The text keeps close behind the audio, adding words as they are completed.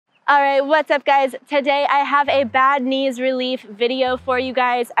All right, what's up guys? Today I have a bad knees relief video for you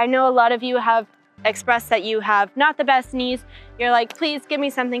guys. I know a lot of you have expressed that you have not the best knees. You're like, please give me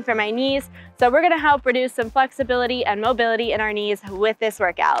something for my knees. So we're gonna help reduce some flexibility and mobility in our knees with this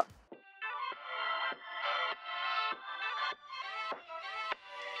workout.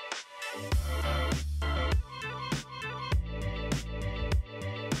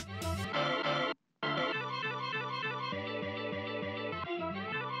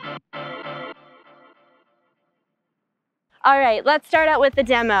 All right, let's start out with the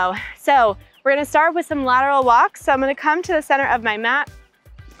demo. So we're gonna start with some lateral walks. So I'm gonna come to the center of my mat,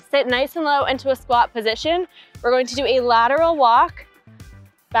 sit nice and low into a squat position. We're going to do a lateral walk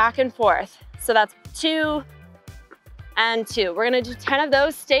back and forth. So that's 2 and 2. We're gonna do 10 of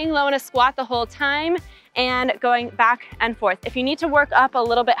those, staying low in a squat the whole time and going back and forth. If you need to work up a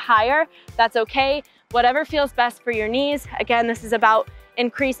little bit higher, that's okay. Whatever feels best for your knees. Again, this is about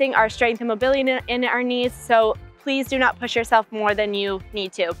increasing our strength and mobility in our knees. So please do not push yourself more than you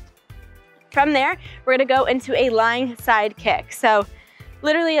need to. From there, we're gonna go into a lying side kick. So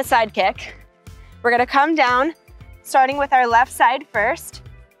literally a side kick. We're gonna come down, starting with our left side first,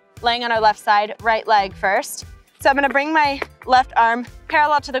 laying on our left side, right leg first. So I'm gonna bring my left arm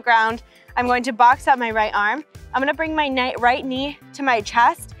parallel to the ground. I'm going to box out my right arm. I'm gonna bring my right knee to my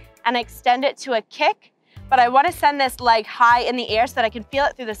chest and extend it to a kick. But I wanna send this leg high in the air so that I can feel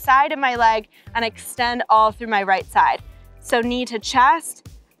it through the side of my leg and extend all through my right side. So knee to chest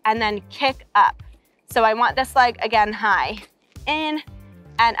and then kick up. So I want this leg again high, in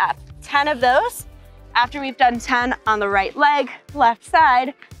and up. 10 of those. After we've done 10 on the right leg, left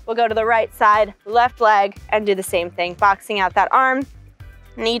side, we'll go to the right side, left leg, and do the same thing. Boxing out that arm,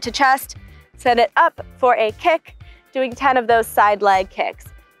 knee to chest, send it up for a kick, doing 10 of those side leg kicks.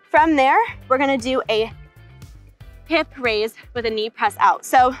 From there, we're gonna do a hip raise with a knee press out.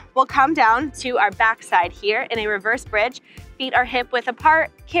 So we'll come down to our back side here in a reverse bridge. Feet are hip width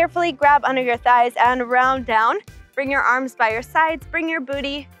apart. Carefully grab under your thighs and round down. Bring your arms by your sides. Bring your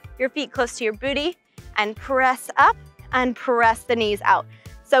feet close to your booty and press up and press the knees out.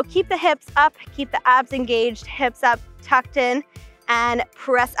 So keep the hips up, keep the abs engaged, hips up, tucked in, and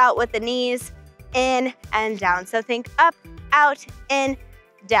press out with the knees in and down. So think up, out, in,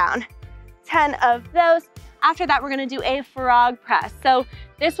 down. 10 of those. After that, we're gonna do a frog press. So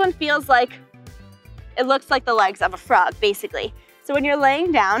this one feels like, it looks like the legs of a frog, basically. So when you're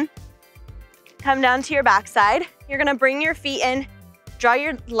laying down, come down to your backside. You're gonna bring your feet in, draw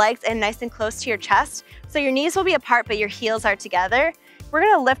your legs in nice and close to your chest. So your knees will be apart, but your heels are together. We're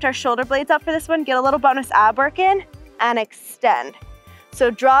gonna lift our shoulder blades up for this one, get a little bonus ab work in, and extend. So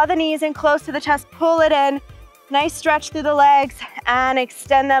draw the knees in close to the chest, pull it in, nice stretch through the legs and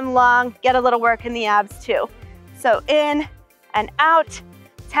extend them long. Get a little work in the abs too. So in and out,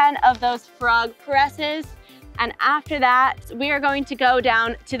 10 of those frog presses. And after that, we are going to go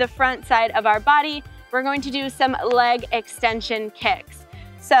down to the front side of our body. We're going to do some leg extension kicks.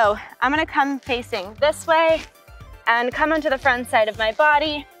 So I'm gonna come facing this way and come onto the front side of my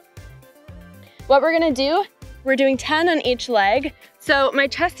body. What we're gonna do, we're doing 10 on each leg. So my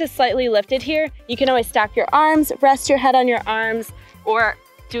chest is slightly lifted here. You can always stack your arms, rest your head on your arms, or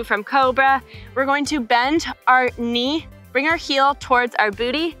do from Cobra. We're going to bend our knee, bring our heel towards our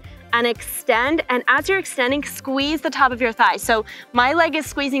booty, and extend. And as you're extending, squeeze the top of your thigh. So my leg is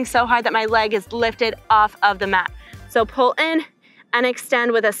squeezing so hard that my leg is lifted off of the mat. So pull in and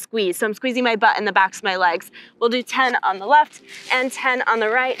extend with a squeeze. So I'm squeezing my butt and the backs of my legs. We'll do 10 on the left and 10 on the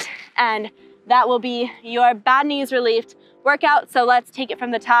right. And that will be your bad knees relieved workout. So let's take it from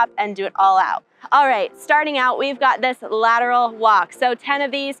the top and do it all out. All right, starting out, we've got this lateral walk. So 10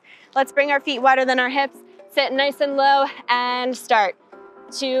 of these. Let's bring our feet wider than our hips, sit nice and low, and start.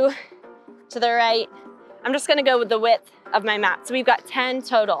 2 to the right. I'm just gonna go with the width of my mat. So we've got 10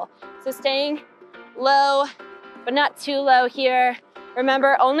 total. So staying low, but not too low here.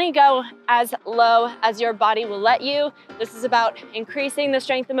 Remember, only go as low as your body will let you. This is about increasing the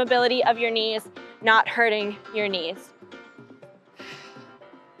strength and mobility of your knees, not hurting your knees.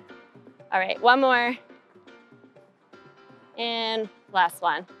 All right, one more. And last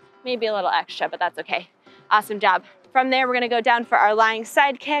one. Maybe a little extra, but that's okay. Awesome job. From there, we're gonna go down for our lying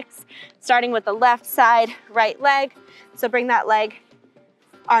side kicks, starting with the left side, right leg. So bring that leg,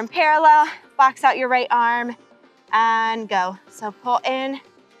 arm parallel, box out your right arm, and go. So pull in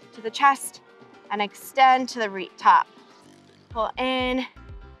to the chest and extend to the top. Pull in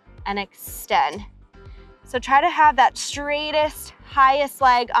and extend. So try to have that straightest, highest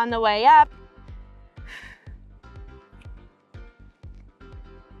leg on the way up.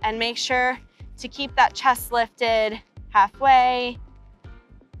 And make sure to keep that chest lifted halfway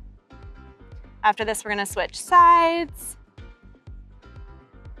After this, we're gonna switch sides.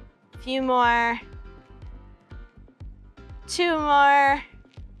 A few more. 2 more.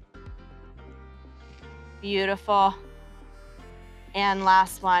 Beautiful. And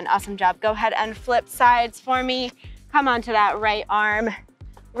last one, awesome job. Go ahead and flip sides for me. Come onto that right arm,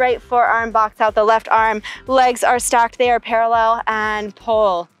 right forearm, box out the left arm. Legs are stacked, they are parallel, and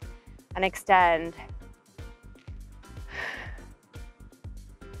pull and extend.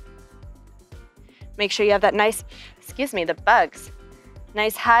 Make sure you have that nice, excuse me, the bugs.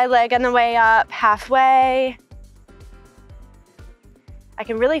 Nice high leg on the way up, halfway. I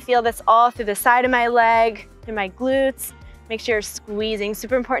can really feel this all through the side of my leg, through my glutes. Make sure you're squeezing,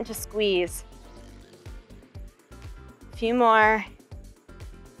 super important to squeeze. A few more.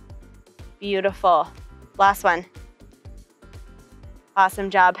 Beautiful. Last one. Awesome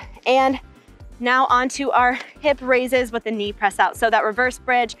job. And now onto our hip raises with the knee press out. So that reverse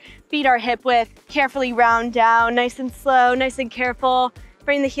bridge, feet our hip width, carefully round down, nice and slow, nice and careful.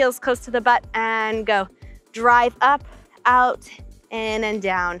 Bring the heels close to the butt and go. Drive up, out, in and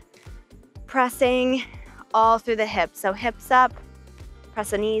down. Pressing all through the hips. So hips up,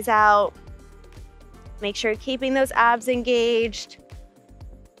 press the knees out. Make sure you're keeping those abs engaged.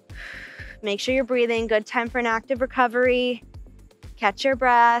 Make sure you're breathing. Good time for an active recovery. Catch your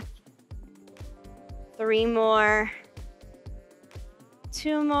breath. 3 more.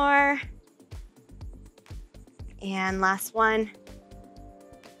 2 more. And last one.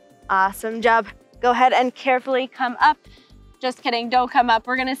 Awesome job. Go ahead and carefully come up. Just kidding, don't come up.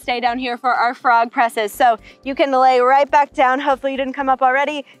 We're gonna stay down here for our frog presses. So you can lay right back down. Hopefully you didn't come up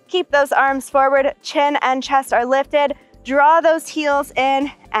already. Keep those arms forward, chin and chest are lifted. Draw those heels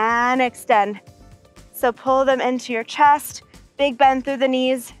in and extend. So pull them into your chest, big bend through the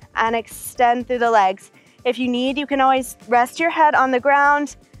knees and extend through the legs. If you need, you can always rest your head on the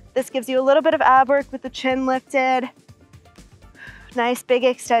ground. This gives you a little bit of ab work with the chin lifted. Nice big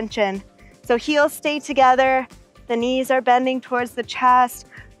extension. So heels stay together. The knees are bending towards the chest.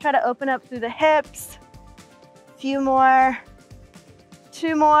 Try to open up through the hips. Few more.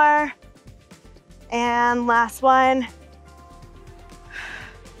 2 more. And last one.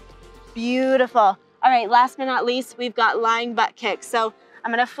 Beautiful. All right, last but not least, we've got lying butt kicks. So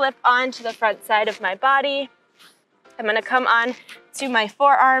I'm gonna flip onto the front side of my body. I'm gonna come on to my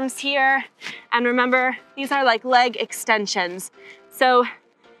forearms here. And remember, these are like leg extensions. So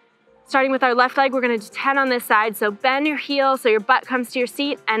starting with our left leg, we're gonna do 10 on this side. So bend your heel so your butt comes to your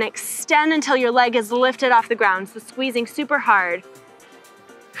seat and extend until your leg is lifted off the ground. So squeezing super hard.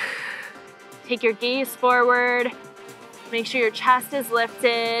 Take your gaze forward. Make sure your chest is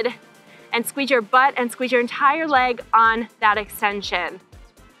lifted and squeeze your butt and squeeze your entire leg on that extension.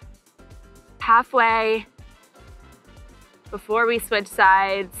 Halfway before we switch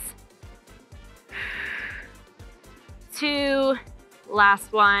sides. 2,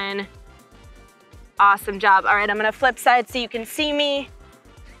 last one. Awesome job. All right, I'm gonna flip sides so you can see me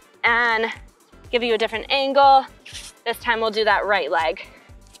and give you a different angle. This time we'll do that right leg.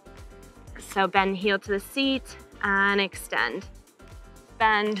 So bend heel to the seat and extend.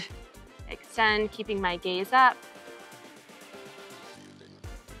 Bend, extend, keeping my gaze up.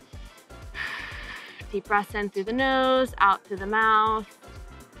 Deep breath in through the nose, out through the mouth.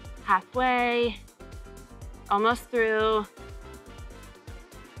 Halfway, almost through.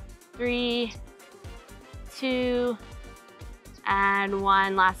 3, 2, and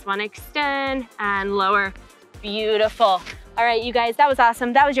 1. Last one, extend and lower. Beautiful. All right, you guys, that was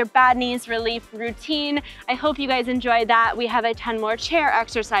awesome. That was your bad knees relief routine. I hope you guys enjoyed that. We have a ton more chair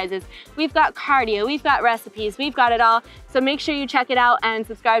exercises. We've got cardio, we've got recipes, we've got it all. So make sure you check it out and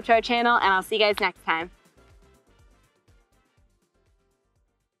subscribe to our channel, and I'll see you guys next time.